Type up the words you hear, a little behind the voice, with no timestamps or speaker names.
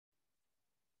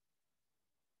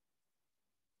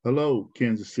Hello,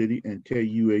 Kansas City and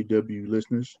KUAW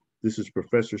listeners. This is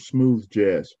Professor Smooth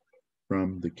Jazz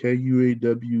from the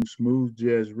KUAW Smooth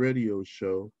Jazz Radio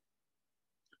Show.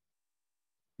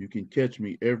 You can catch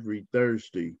me every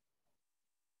Thursday,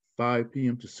 5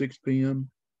 p.m. to 6 p.m.,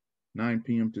 9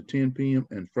 p.m. to 10 p.m.,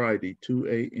 and Friday, 2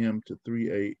 a.m. to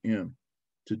 3 a.m.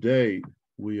 Today,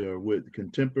 we are with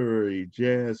contemporary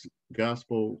jazz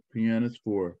gospel pianist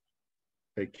for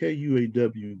a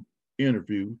KUAW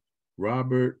interview,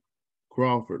 Robert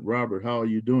Crawford. Robert, how are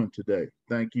you doing today?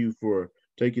 Thank you for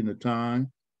taking the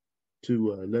time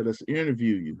to let us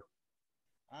interview you.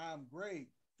 I'm great.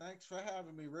 Thanks for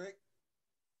having me, Rick.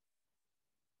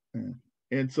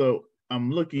 And so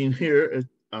I'm looking here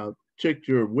at checked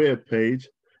your web page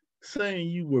saying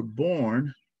you were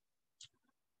born.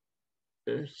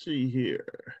 Let's see here.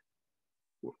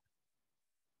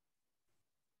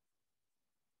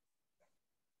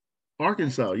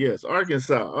 Arkansas, 19. yes,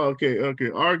 Arkansas. Okay,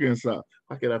 Arkansas.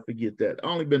 How could I forget that? I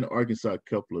only been to Arkansas a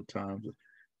couple of times,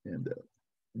 and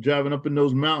driving up in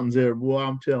those mountains there, boy,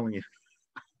 I'm telling you,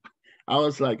 I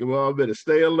was like, well, I better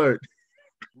stay alert.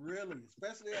 Really,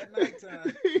 especially at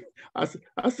nighttime. I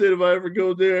said if I ever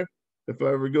go there, I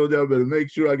better make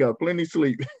sure I got plenty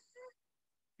sleep.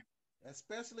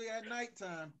 Especially at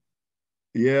nighttime.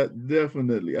 Yeah,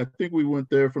 definitely. I think we went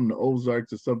there from the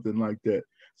Ozarks or something like that.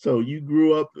 So you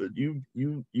grew up, you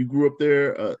grew up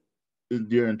there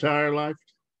your entire life.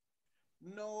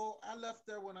 No, I left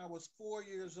there when I was 4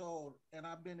 years old, and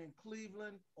I've been in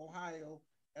Cleveland, Ohio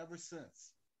ever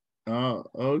since. Oh,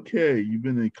 okay. You've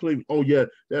been in Cleveland. Oh, yeah,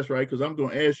 that's right. Because I'm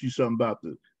going to ask you something about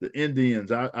the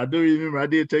Indians. I do remember. I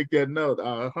did take that note.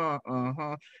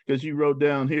 Because you wrote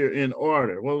down here in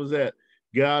order. What was that?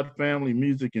 God, family,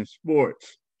 music, and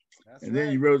sports. That's And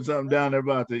then you right. wrote That's something right. down there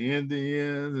about the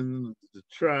Indians and the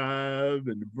tribe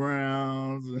and the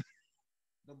Browns.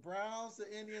 The Browns,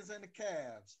 the Indians, and the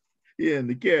Cavs. Yeah, and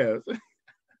the Cavs.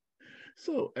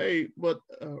 So, hey, but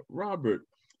Robert,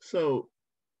 so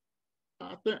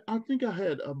I think I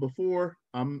had before.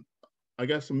 I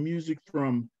got some music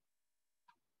from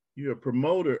your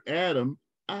promoter, Adam.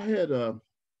 I had a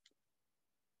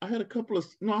I had a couple of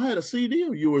no, I had a CD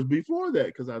of yours before that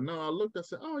because I know I looked. I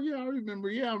said, "Oh yeah, I remember.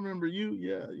 Yeah, I remember you.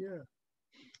 Yeah, yeah."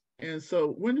 And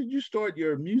so, when did you start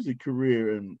your music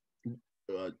career? And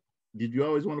uh, did you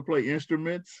always want to play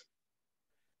instruments?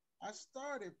 I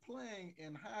started playing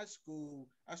in high school.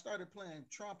 I started playing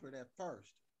trumpet at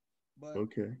first, but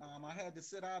Okay. I had to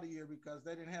sit out a year because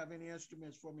they didn't have any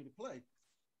instruments for me to play.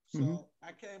 Hmm. So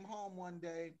I came home one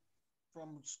day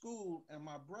from school and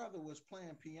my brother was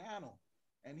playing piano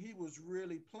and he was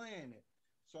really playing it.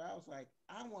 So I was like,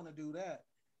 I want to do that.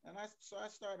 And I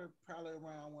started probably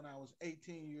around when I was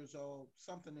 18 years old,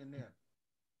 something in there.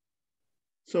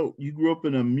 So you grew up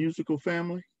in a musical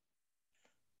family?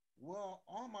 Well,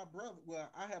 all my brother, well,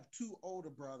 I have two older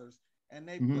brothers and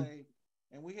they Hmm. played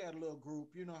and we had a little group.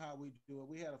 You know how we do it.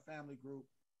 We had a family group.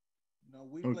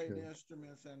 We played the Okay.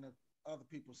 instruments and the other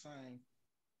people sang.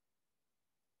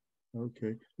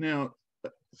 Okay. Now,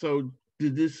 so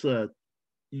did this? I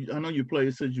know you played.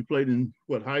 It says you played in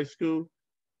what, high school,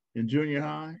 in junior Yes,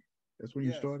 high. That's when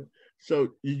you yes, started.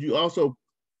 So did you also?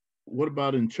 What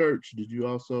about in church? Did you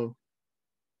also?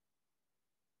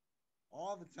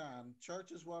 all the time.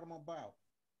 Church is what I'm about.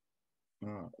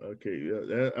 Okay.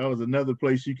 Yeah, that was another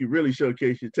place you could really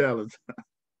showcase your talents.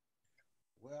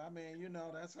 Well, I mean,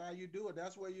 that's how you do it.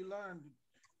 That's where you learn.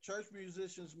 Church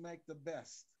musicians make the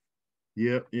best.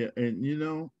 Yep. Yeah. And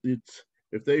it's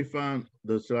if they find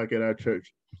that's like at our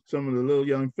church, some of the little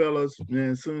young fellas,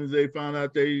 man, as soon as they find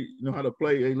out they know how to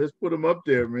play, hey, let's put them up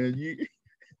there, man.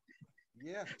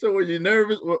 Yeah. So were you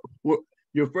nervous? What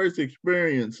your first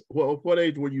experience? What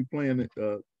age were you playing it?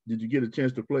 Did you get a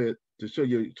chance to play it to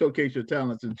showcase your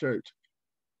talents in church?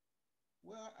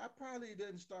 Well, I probably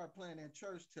didn't start playing in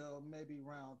church till maybe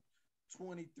around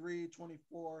 23,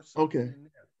 24, something Okay. in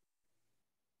there.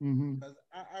 Mm-hmm. Because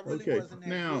I really Okay. wasn't that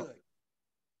Now, good.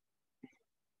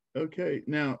 okay.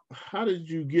 Now, how did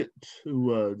you get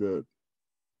to the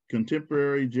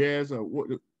contemporary jazz, or what?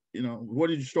 What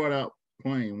did you start out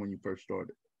playing when you first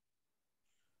started?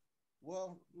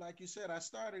 Well, like you said, I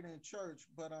started in church,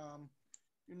 but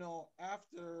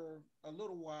after a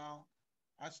little while,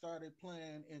 I started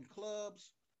playing in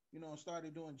clubs,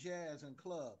 started doing jazz in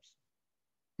clubs.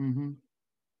 Mm-hmm.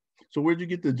 So where'd you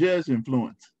get the jazz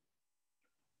influence?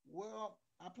 Well,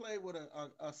 I played with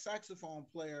a saxophone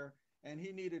player and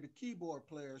he needed a keyboard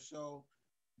player. So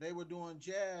they were doing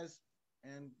jazz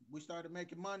and we started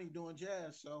making money doing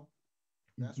jazz. So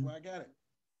that's Mm-hmm. where I got it.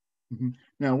 Mm-hmm.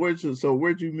 Now,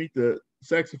 where'd you meet the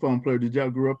saxophone player? Did y'all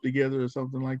grow up together or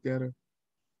something like that? Or?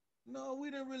 No, we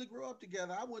didn't really grow up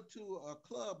together. I went to a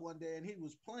club one day and he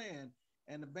was playing,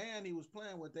 and the band he was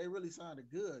playing with, they really sounded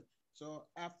good. So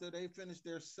after they finished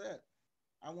their set,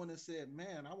 I went and said,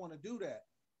 "Man, I want to do that.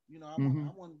 Mm-hmm.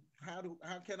 I want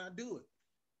how can I do it?"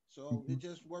 So Mm-hmm. it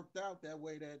just worked out that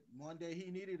way. That one day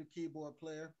he needed a keyboard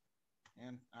player,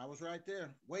 and I was right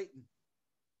there waiting.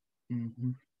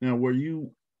 Mm-hmm. Now, were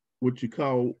you what you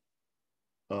call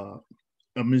uh,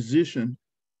 a musician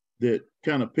that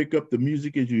kind of pick up the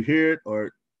music as you hear it,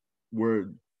 or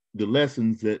were the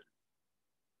lessons that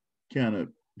kind of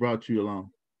brought you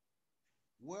along?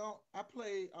 Well, I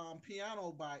play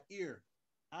piano by ear.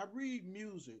 I read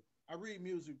music. I read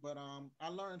music, but I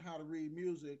learned how to read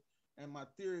music, and my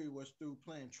theory was through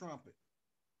playing trumpet.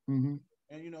 Mm-hmm.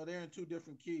 And they're in two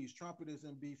different keys. Trumpet is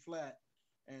in B flat,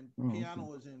 and Oh, okay.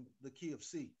 piano is in the key of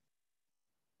C.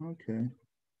 Okay.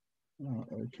 Oh,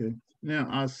 okay. Now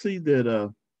I see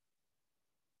that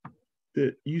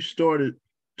that you started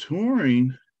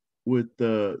touring with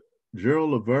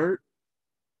Gerald Levert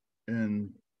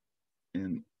and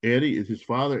Eddie. Is his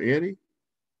father Eddie?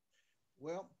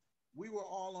 Well, we were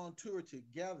all on tour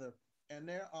together, and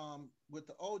they're with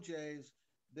the OJs.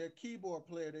 Their keyboard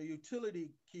player, their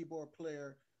utility keyboard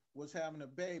player, was having a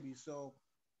baby, so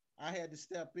I had to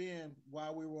step in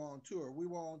while we were on tour. We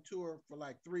were on tour for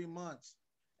like 3 months,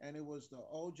 and it was the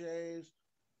OJs,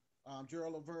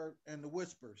 Gerald Levert, and the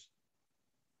Whispers.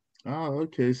 Oh,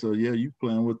 okay. So yeah, you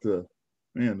playing with the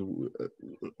man.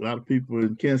 A lot of people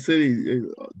in Kansas City,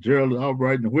 Gerald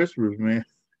Albright and the Whisperers, man.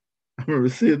 I remember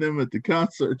seeing them at the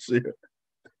concerts here.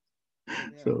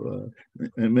 Yeah, So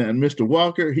and man, Mr.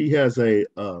 Walker, he has a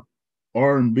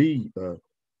R&B,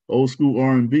 old school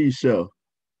R&B show.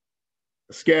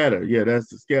 Scatter, yeah, that's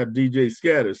the Scatter DJ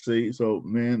Scatter. See, so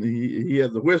man, he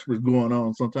has the whispers going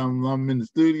on. Sometimes I'm in the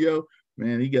studio,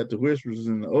 man, he got the whispers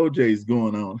and the OJ's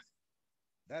going on.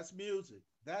 that's music.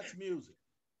 That's music.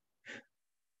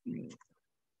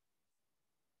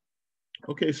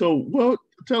 Okay, so well,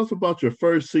 tell us about your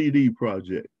first CD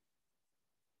project.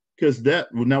 Because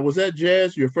that now was that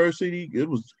jazz your first CD? It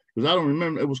was because I don't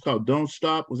remember. It was called "Don't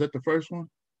Stop." Was that the first one?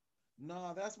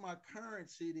 No, that's my current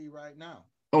CD right now.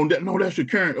 Oh, that, no, that's your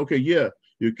current. Okay, yeah,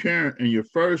 your current and your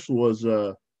first was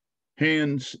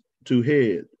 "Hands to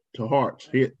Head to Hearts."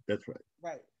 Right, Hit. That's right.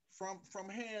 right. From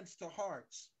hands to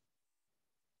hearts.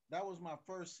 That was my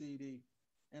first CD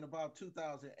in about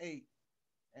 2008.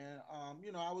 And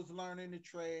I was learning the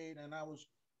trade, and I was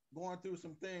going through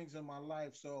some things in my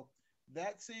life. So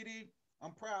that CD,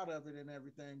 I'm proud of it and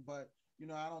everything, but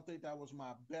I don't think that was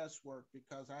my best work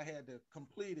because I had to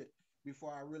complete it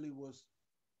before I really was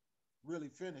really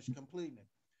finished completing it.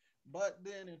 But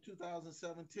then in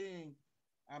 2017,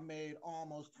 I made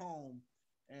Almost Home,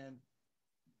 and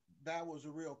that was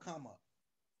a real come up.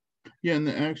 Yeah, and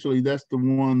actually, that's the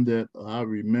one that I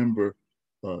remember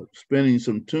spinning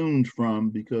some tunes from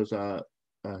because I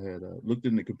had looked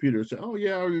in the computer and said, "Oh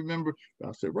yeah, I remember."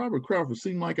 I said, "Robert Crawford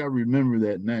seemed like I remember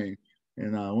that name,"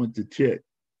 and I went to check.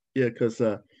 Yeah, because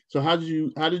so how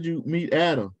did you meet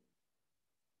Adam?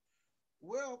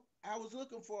 Well, I was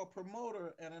looking for a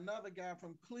promoter, and another guy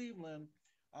from Cleveland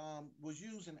was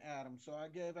using Adam, so I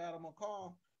gave Adam a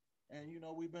call, and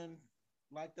we've been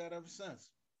like that ever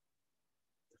since.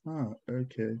 Oh,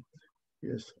 okay,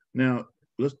 yes. Now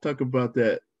let's talk about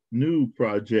that new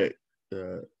project.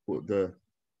 The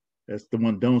That's the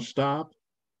one, "Don't Stop."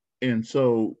 And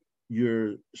so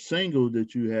your single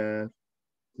that you have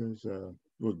is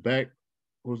was back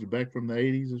was it back from the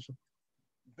 80s or something?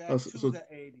 Back to So the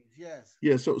 '80s, yes.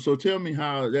 yeah, so tell me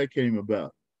how that came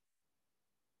about.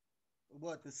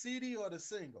 What, the CD or the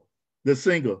single? The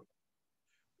single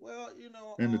Well,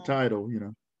 and the title.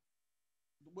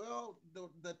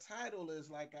 the title is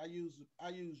like I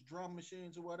use drum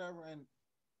machines or whatever, and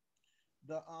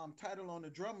the title on the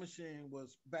drum machine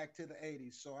was Back to the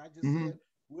 '80s. So I just Mm-hmm. said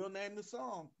we'll name the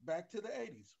song Back to the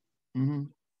 '80s. Mm-hmm.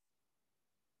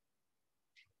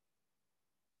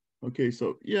 Okay,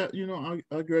 so yeah,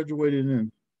 I graduated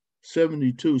in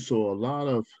 72, so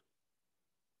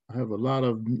I have a lot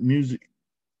of music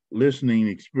listening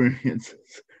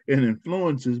experiences and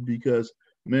influences because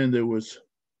man, there was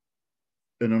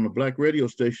and on a black radio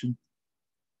station,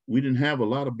 we didn't have a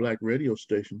lot of black radio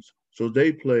stations. So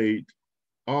they played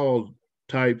all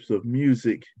types of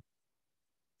music.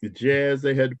 The jazz,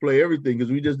 they had to play everything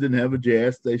because we just didn't have a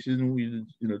jazz station. We,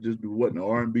 just wasn't an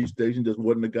R&B station, just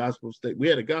wasn't a gospel station. We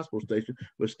had a gospel station,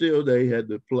 but still they had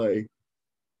to play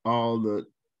all the,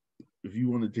 if you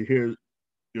wanted to hear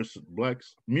your black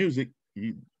music,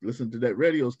 you listen to that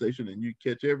radio station and you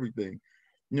catch everything.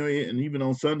 And even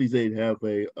on Sundays they'd have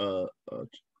a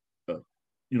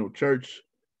church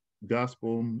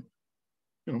gospel.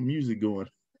 kind of music going.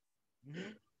 Hmm.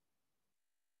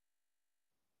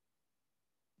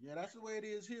 Yeah, that's the way it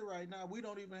is here right now. We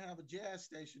don't even have a jazz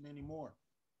station anymore.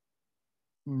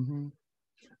 Hmm.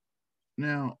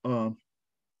 Now,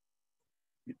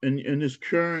 in this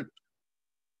current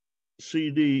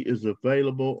CD is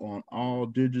available on all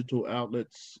digital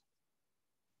outlets.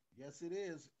 Yes, it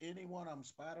is. Any one of them,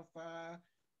 Spotify,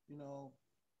 you know,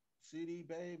 CD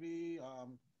Baby,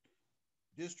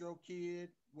 DistroKid,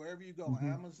 wherever you go,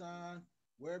 Hmm. Amazon,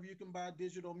 wherever you can buy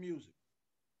digital music.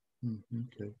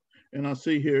 Okay. And I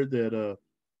see here that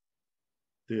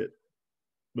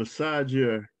besides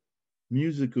your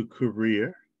musical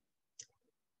career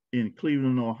in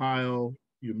Cleveland, Ohio,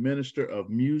 you're minister of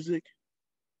music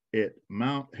at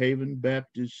Mount Haven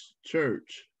Baptist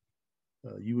Church.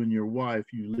 You and your wife,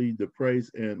 you lead the praise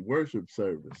and worship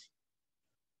service.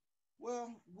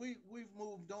 Well, we've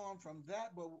moved on from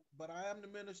that, but I am the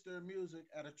minister of music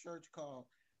at a church called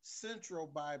Central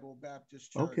Bible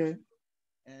Baptist Church, Okay.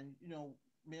 and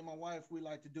me and my wife we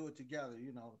like to do it together.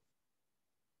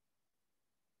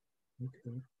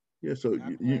 Okay. Yeah. So I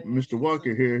play and Mr. she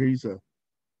Walker sings. here,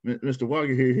 Mr.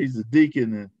 Walker here. He's a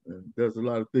deacon and does a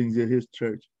lot of things at his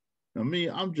church. Now me,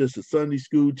 I'm just a Sunday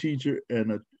school teacher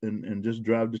and just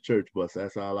drive the church bus.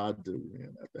 That's all I do.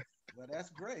 Man. Well, that's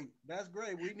great. That's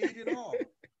great. We need it all.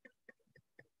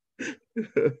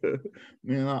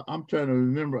 Man, I'm trying to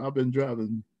remember. I've been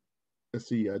driving. Let's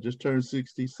see. I just turned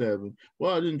 67.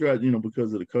 Well, I didn't drive,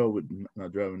 because of the COVID,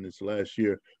 not driving this last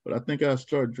year. But I think I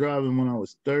started driving when I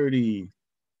was 30.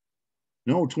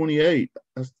 No, 28.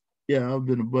 Yeah, I've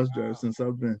been a bus driver Wow. since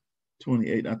I've been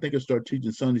 28. I think I started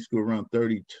teaching Sunday school around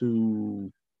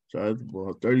 32. So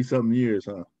well, 30 something years,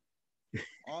 huh?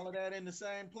 All of that in the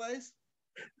same place?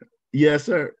 Yes,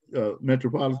 sir.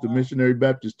 Metropolitan Wow. Missionary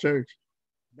Baptist Church.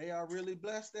 They are really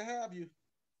blessed to have you.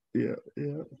 Yeah,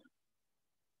 yeah.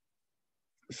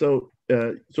 So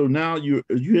now you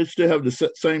still have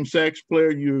the same sax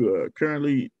player you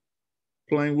currently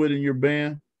playing with in your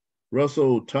band,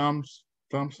 Russell Thompson,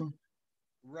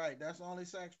 Right. That's the only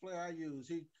sax player I use.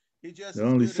 He just the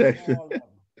as only good as sax. all of them.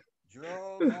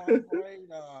 Gerald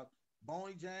Albright,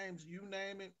 Boney James, you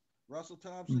name it. Russell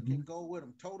Thompson Hmm. can go with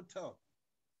him toe to toe.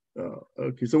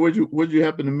 Okay, so where'd you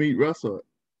happen to meet Russell at?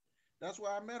 That's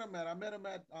where I met him at. I met him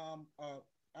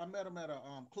at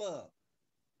a club.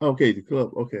 Okay, the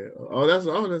club. Okay. Oh, that's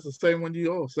the same one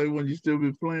same one you still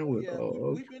be playing Oh with. yeah,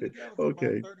 Oh, we've been okay, together for about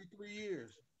okay. 33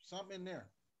 years. Something in there.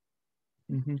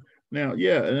 Hmm. Now,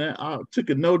 yeah, and I took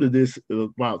a note of this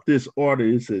about this order.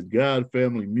 It says God,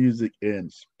 family, music,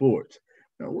 and sports.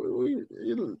 Now,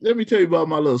 let me tell you about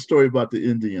my little story about the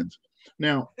Indians.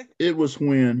 Now, it was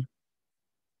when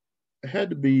it had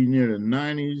to be near the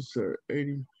 90s or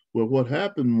 80s. Well, what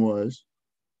happened was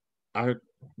I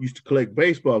used to collect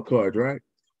baseball cards, right? Right.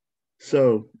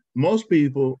 So most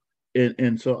people,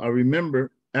 and so I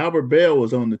remember Albert Bell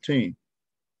was on the team,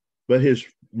 but his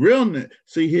real name,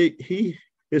 see,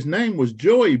 his name was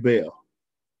Joey Bell,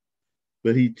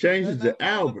 but he You better changed it not to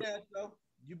call him Albert. that though.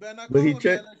 You better not But he call him that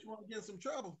changed, unless you want to get in some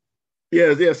trouble.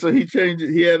 yes, yes. So he changed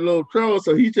it. He had a little trouble,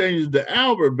 so he changed it to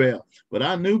Albert Bell. But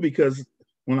I knew because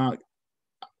when I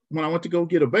when I went to go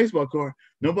get a baseball card,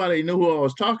 nobody knew who I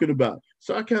was talking about.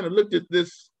 So I kind of looked at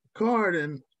this card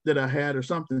and that I had or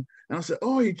something, and I said,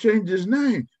 "Oh, he changed his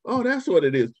name. Oh, that's what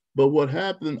it is." But what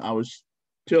happened? I was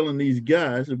telling these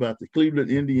guys about the Cleveland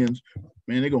Indians.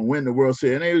 Man, they're gonna win the World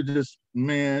Series, and they were just,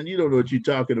 man, you don't know what you're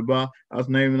talking about. I was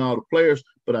naming all the players,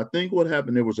 but I think what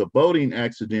happened there was a boating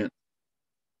accident,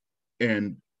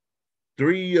 and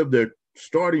three of their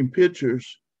starting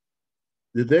pitchers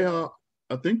did they all?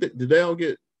 I think that did they all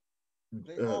get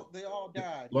uh, They all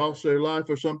died. lost Yes. their life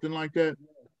or something like that.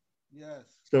 Yes. Yes.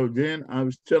 So then I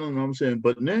was telling them, I'm saying,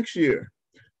 but next year,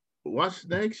 watch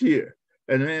next year.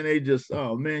 And then they just,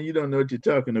 oh man, you don't know what you're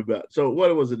talking about. So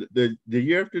what was it? The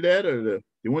year after that, or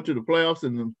they went to the playoffs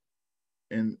and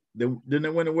they didn't they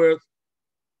win the world?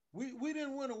 We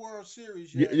didn't win a World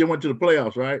Series You, yet, you went to the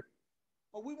playoffs, right?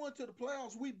 but we went to the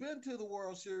playoffs. We've been to the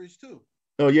World Series too.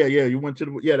 Oh yeah, yeah. You went to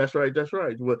the yeah. That's right.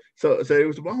 Well, so it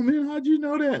was. Oh man, how'd you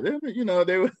know that?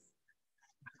 They were.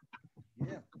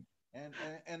 Yeah.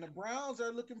 And the Browns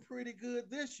are looking pretty good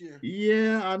this year.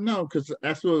 Yeah, I know, because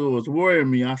that's what was worrying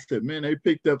me. I said, man, they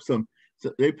picked up some.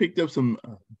 They picked up some.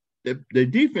 Their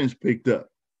defense picked up.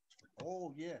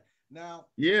 Oh yeah. Now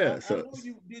Yeah, I so know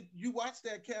you watched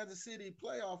that Kansas City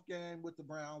playoff game with the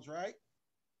Browns, right?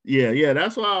 yeah.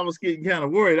 That's why I was getting kind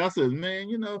of worried. I said, man,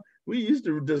 we used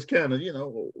to just kind of,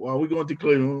 while we going to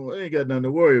Cleveland, we ain't got nothing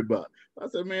to worry about. I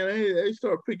said, man, they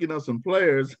start picking up some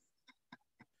players.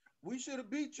 We should have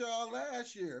beat y'all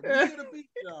last year. We should have beat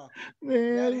y'all.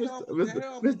 Y'all Man, didn't Mr. help the Mr.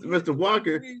 helmet. Mr. You Mr. some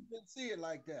Walker. Marines didn't see it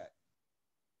like that.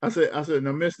 I said,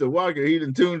 now, Mr. Walker, he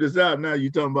done tuned us out. Now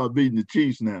you talking about beating the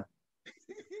Chiefs now.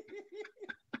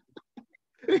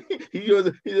 He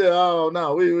said, "Oh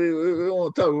no, we don't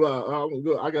want to talk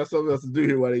about. I got something else to do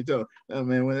here while they talk. Oh,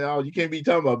 man, you can't be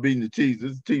talking about beating the Chiefs.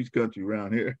 This is Chiefs country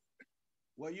around here."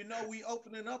 Well, we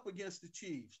opening up against the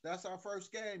Chiefs. That's our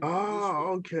first game this Oh,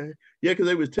 week. okay. Yeah, because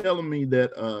they was telling me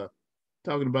that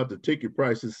talking about the ticket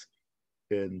prices,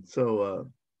 and so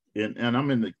and I'm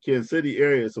in the Kansas City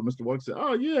area, so Mr. Walker said,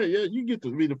 "Oh yeah, yeah, you get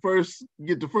to be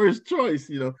get the first choice,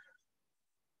 you know."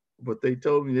 But they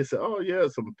told me, they said, "Oh yeah,"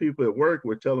 some people at work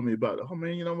were telling me about, "Oh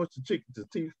man, you know how much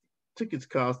tickets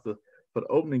cost for the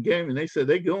opening game," and they said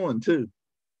they going too.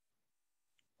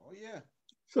 Oh yeah,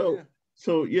 So yeah.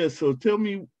 so yeah, so tell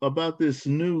me about this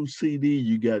new CD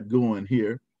you got going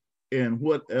here, and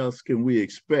what else can we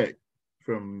expect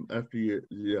from after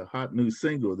your hot new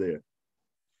single there?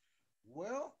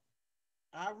 Well,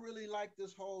 I really like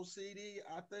this whole CD.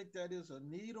 I think that is a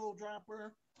needle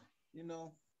dropper. You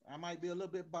know, I might be a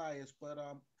little bit biased, but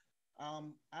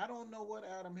I don't know what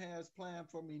Adam has planned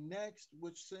for me next,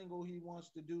 which single he wants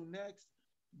to do next.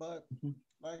 But Mhm,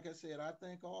 like I said, I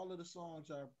think all of the songs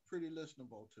are pretty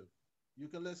listenable too. You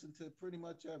can listen to pretty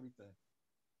much everything.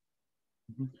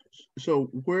 mhm. So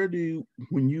where do you,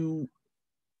 when you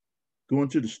go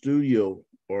into the studio,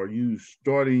 are you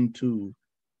starting to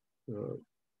uh,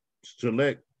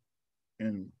 select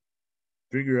and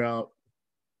figure out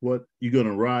what you're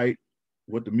gonna write,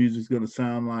 what the music's gonna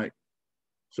sound like?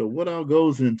 So what all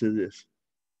goes into this?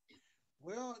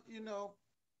 Well,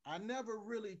 I never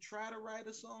really try to write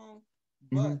a song,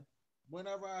 Mm-hmm, but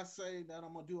whenever I say that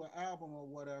I'm gonna do an album or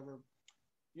whatever,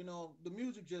 the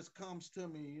music just comes to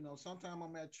me. Sometimes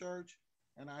I'm at church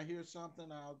and I hear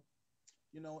something,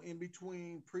 in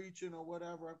between preaching or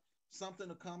whatever, something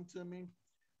to come to me.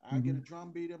 I get mm-hmm, a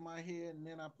drum beat in my head and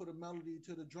then I put a melody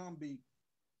to the drum beat.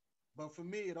 But for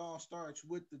me, it all starts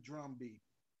with the drum beat.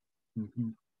 mm-hmm,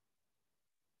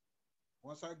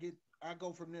 I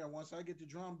go from there. Once I get the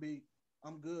drum beat,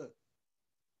 I'm good.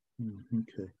 mm-hmm.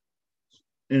 Okay.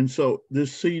 And so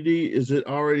this CD, is it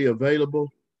already available?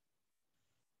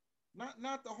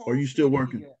 Not the Or are whole you still CD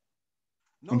working? yet.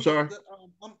 I'm No, sorry.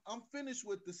 I'm finished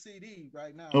with the CD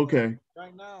right now, but Okay.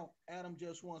 right now Adam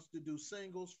just wants to do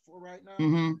singles for right now.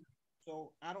 Mm-hmm.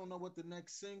 So I don't know what the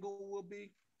next single will be,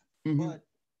 Mm-hmm. but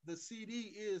the CD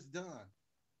is done.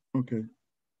 Okay.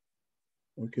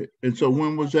 Okay. And If you so want a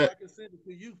when was copy, that? I can send it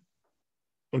to you.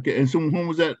 Okay. And so when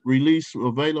was that release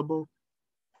available?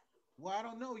 Well, I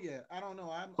don't know yet. I don't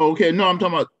know. I'm Okay. looking No, at I'm my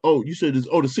talking about. Oh, you said this.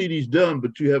 Oh, the CD's done,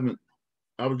 but you haven't.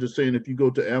 I was just saying if you go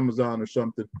to Amazon or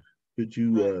something, could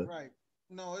you? right, right.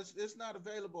 No, it's not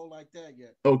available like that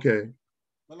yet. Okay.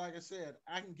 But like I said,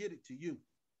 I can get it to you.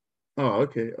 Oh,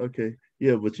 okay. Okay.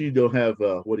 Yeah, but you don't have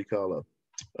what do you call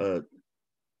a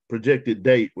projected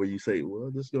date where you say,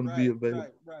 well, this is going to be Right, available.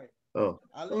 right, right. Oh,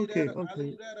 okay. I Okay.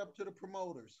 leave that up to the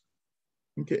promoters.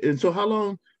 Okay. And so how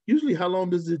long? Usually, how long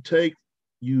does it take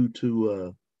you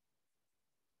to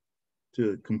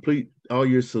complete all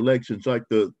your selections? Like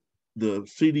the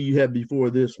CD you had before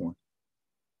this one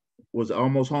was it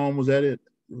Almost Home. Was that it?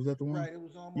 Was that the one? Right, it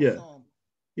was almost Yeah. home.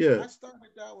 Yeah. I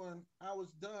started that one. I was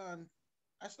done.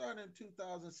 I started in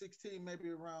 2016, maybe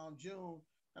around June,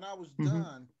 and I was Mm-hmm.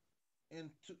 done.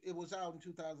 It was out in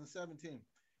 2017.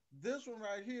 This one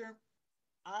right here,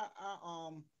 I I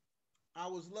um I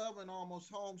was loving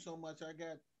Almost Home so much. I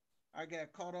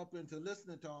got caught up into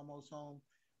listening to Almost Home,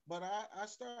 but I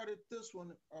started this one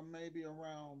maybe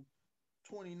around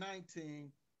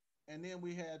 2019, and then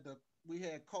we had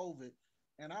COVID,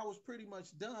 and I was pretty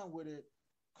much done with it.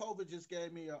 COVID just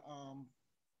gave me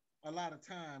a lot of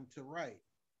time to write,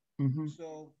 Mm-hmm.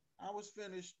 so I was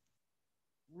finished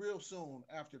real soon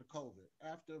after the COVID.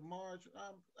 After March,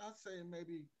 I'd say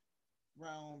maybe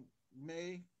around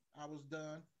May, I was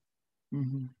done.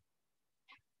 Mm-hmm.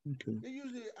 Okay. It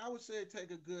usually, I would say, it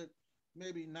take a good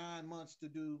maybe 9 months to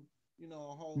do, a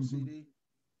whole Mm-hmm. CD.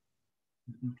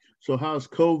 Mm-hmm. So how's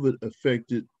COVID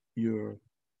affected your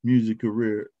music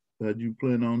career? Had you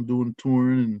plan on doing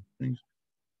touring and things?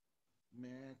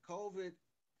 Man, COVID,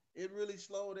 it really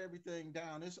slowed everything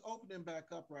down. It's opening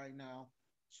back up right now.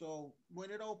 So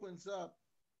when it opens up,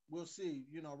 we'll see.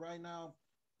 Right now,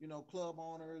 club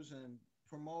owners and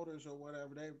promoters or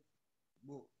whatever,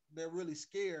 they're really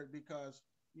scared because,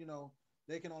 you know,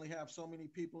 they can only have so many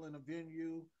people in a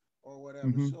venue or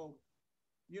whatever. Mm-hmm. So,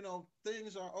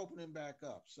 things are opening back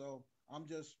up. So I'm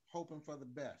just hoping for the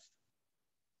best.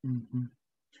 Mm-hmm.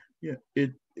 Yeah.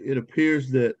 It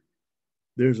appears that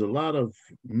there's a lot of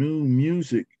new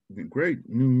music, great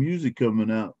new music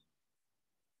coming out.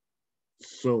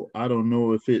 So I don't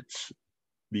know if it's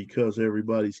because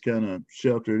everybody's kind of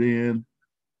sheltered in,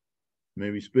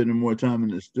 maybe spending more time in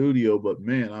the studio. But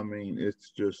man, I mean,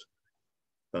 it's just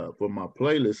for my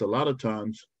playlist. A lot of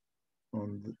times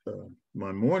on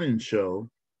my morning show,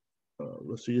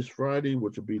 let's see, it's Friday,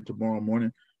 which will be tomorrow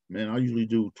morning. Man, I usually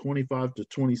do 25 to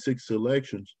 26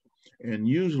 selections, and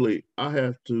usually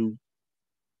I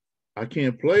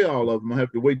can't play all of them. I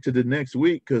have to wait till the next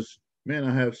week because man,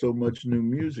 I have so much new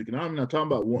music, and I'm not talking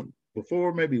about one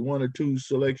before, maybe one or two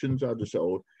selections. I just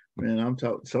oh man, I'm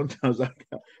talking. Sometimes I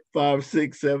got five,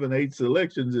 six, seven, eight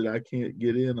selections that I can't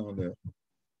get in on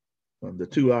the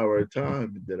 2 hour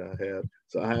time that I have.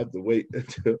 So I have to wait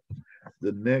until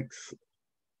the next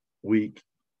week,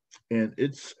 and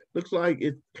it's looks like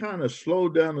it kind of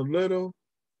slowed down a little.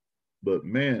 But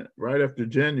man, right after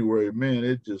January, man,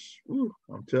 it just,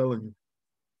 I'm telling you.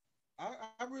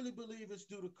 I really believe it's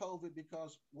due to COVID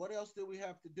because what else did we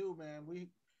have to do, man?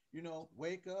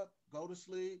 Wake up, go to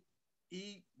sleep,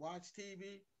 eat, watch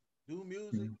TV, do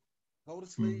music, go to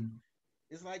sleep. Mm-hmm.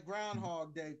 It's like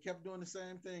Groundhog Day. Kept doing the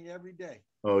same thing every day,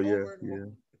 Oh yeah, over and over. yeah,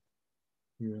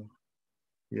 yeah,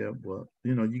 yeah. Well,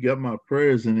 you got my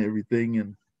prayers and everything,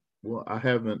 and well, I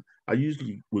haven't. I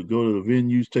usually would go to the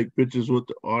venues, take pictures with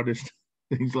the artists,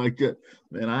 things like that.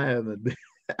 Man, I haven't been.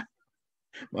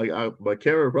 My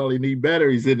camera probably need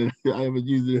batteries in it. I haven't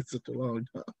used it in such a long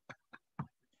time.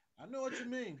 I know what you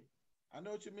mean. I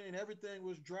know what you mean. Everything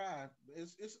was dry.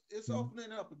 It's Mm,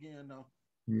 opening up again though.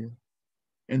 yeah.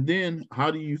 And then,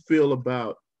 how do you feel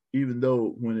about even though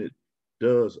when it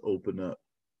does open up,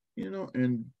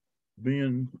 and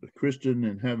being a Christian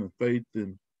and having faith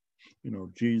in,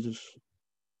 Jesus,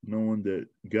 knowing that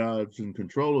God's in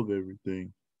control of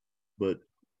everything, but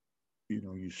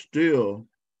you still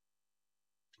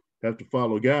have to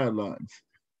follow guidelines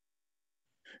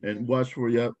Yeah, and watch for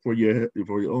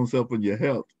your own self and your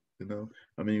health.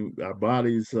 I mean, our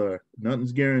bodies are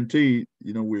nothing's guaranteed.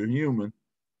 We're human,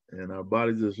 and our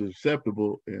bodies are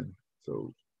susceptible, and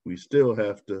so we still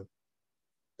have to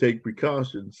take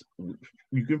precautions.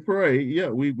 You can pray, yeah,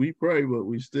 we pray, but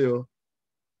we still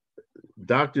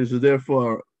doctors are there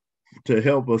for to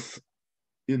help us,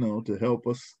 to help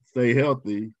us stay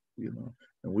healthy,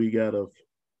 and we gotta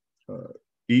uh,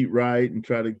 eat right and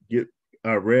try to get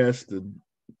our rest, and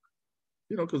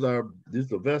because our this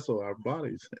is a vessel, our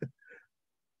bodies.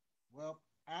 well,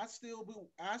 I still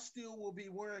will be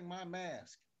wearing my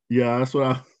mask. Yeah, that's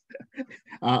what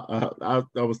I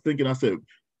was thinking. I said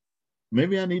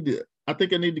maybe I need to. I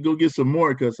think I need to go get some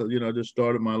more because I just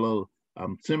started my little.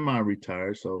 I'm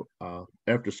semi-retired, so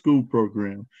after school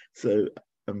program. So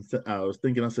I was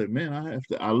thinking. I said, man, I have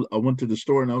to. I went to the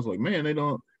store and I was like, man, they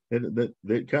don't.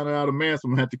 They kind of out of mass.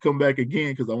 I'm gonna have to come back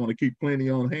again because I want to keep plenty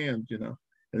on hand.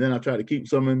 And then I try to keep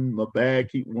some in my bag,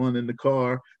 keep one in the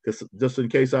car, because just in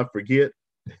case I forget.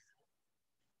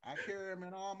 I carry them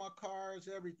in all my cars,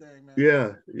 everything, man, because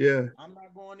Yeah, yeah. I'm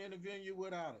not going in a venue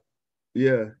without it.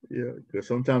 Yeah, yeah. Because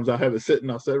sometimes I have it sitting,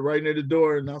 I sit right near the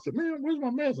door, and I said, "Man, where's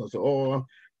my mask?" I said, "Oh,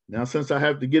 now since I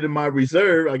have to get in my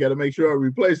reserve, I got to make sure I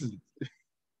replace it."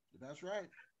 That's right.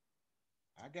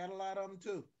 I got a lot of them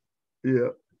too. Yeah,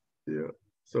 yeah.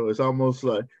 So it's almost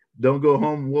like, "Don't go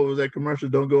home." What was that commercial?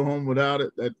 "Don't go home without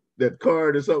it." That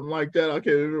card or something like that. I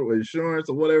can't remember, insurance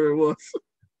or whatever it was.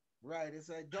 Right. It's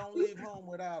like don't leave home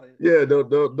without it. Yeah,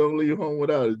 don't leave home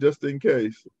without it, just in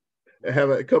case. And have Right.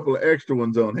 a couple of extra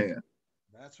ones on hand.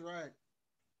 That's right.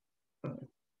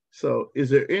 So, is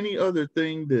there any other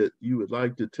thing that you would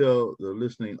like to tell the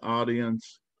listening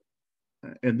audience?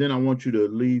 And then I want you to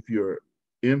leave your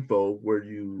info where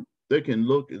they can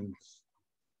look and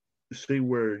see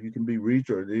where you can be reached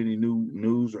or any new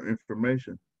news or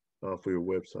information for your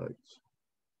websites.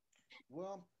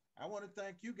 Well, I want to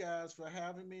thank you guys for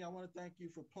having me. I want to thank you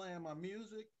for playing my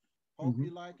music. Hope Mm-hmm.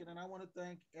 you like it. And I want to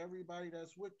thank everybody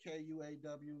that's with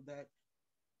KUAW that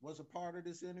was a part of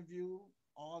this interview.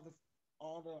 All the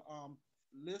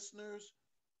listeners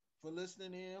for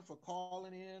listening in, for calling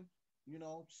in.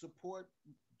 Support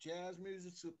jazz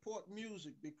music, support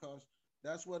music because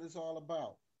that's what it's all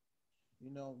about.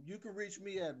 You can reach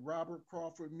me at Robert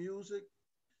Crawford Music.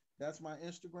 That's my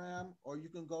Instagram, or you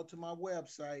can go to my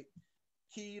website,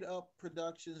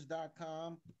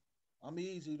 keyedupproductions.com. I'm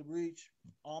easy to reach.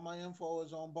 All my info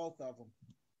is on both of them.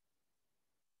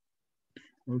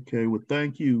 Okay, well,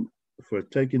 thank you for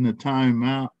taking the time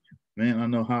out. Man, I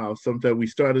know how sometimes we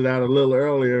started out a little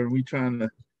earlier and we trying to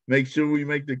make sure we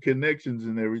make the connections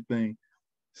and everything.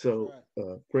 That's So,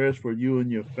 right. prayers for you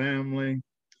and your family.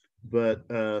 But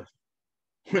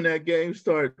when that game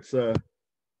starts,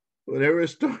 whenever it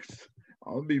starts,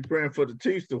 I'll be praying for the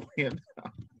Chiefs to win.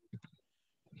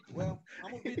 Well,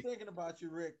 I'm gonna be thinking about you,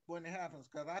 Rick, when it happens,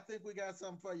 because I think we got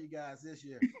something for you guys this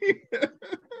year.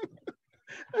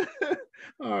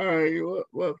 All right.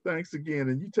 Well, thanks again,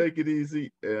 and you take it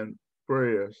easy and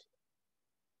prayers.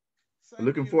 Same to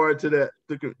Looking you, forward to man.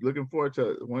 that. Looking forward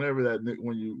to whenever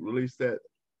when you release that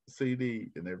CD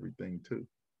and everything too.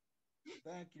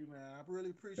 Thank you, man. I really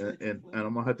And appreciate you and, for and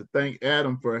I'm gonna for have to for thank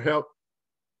Adam speaking for to us. help.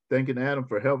 Thanking Adam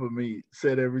for helping me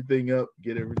set everything up,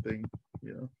 get everything,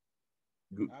 you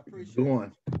I appreciate it.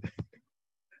 going.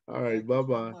 All right. Thank you Bye so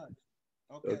bye. much.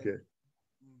 Okay. Okay.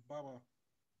 Bye bye.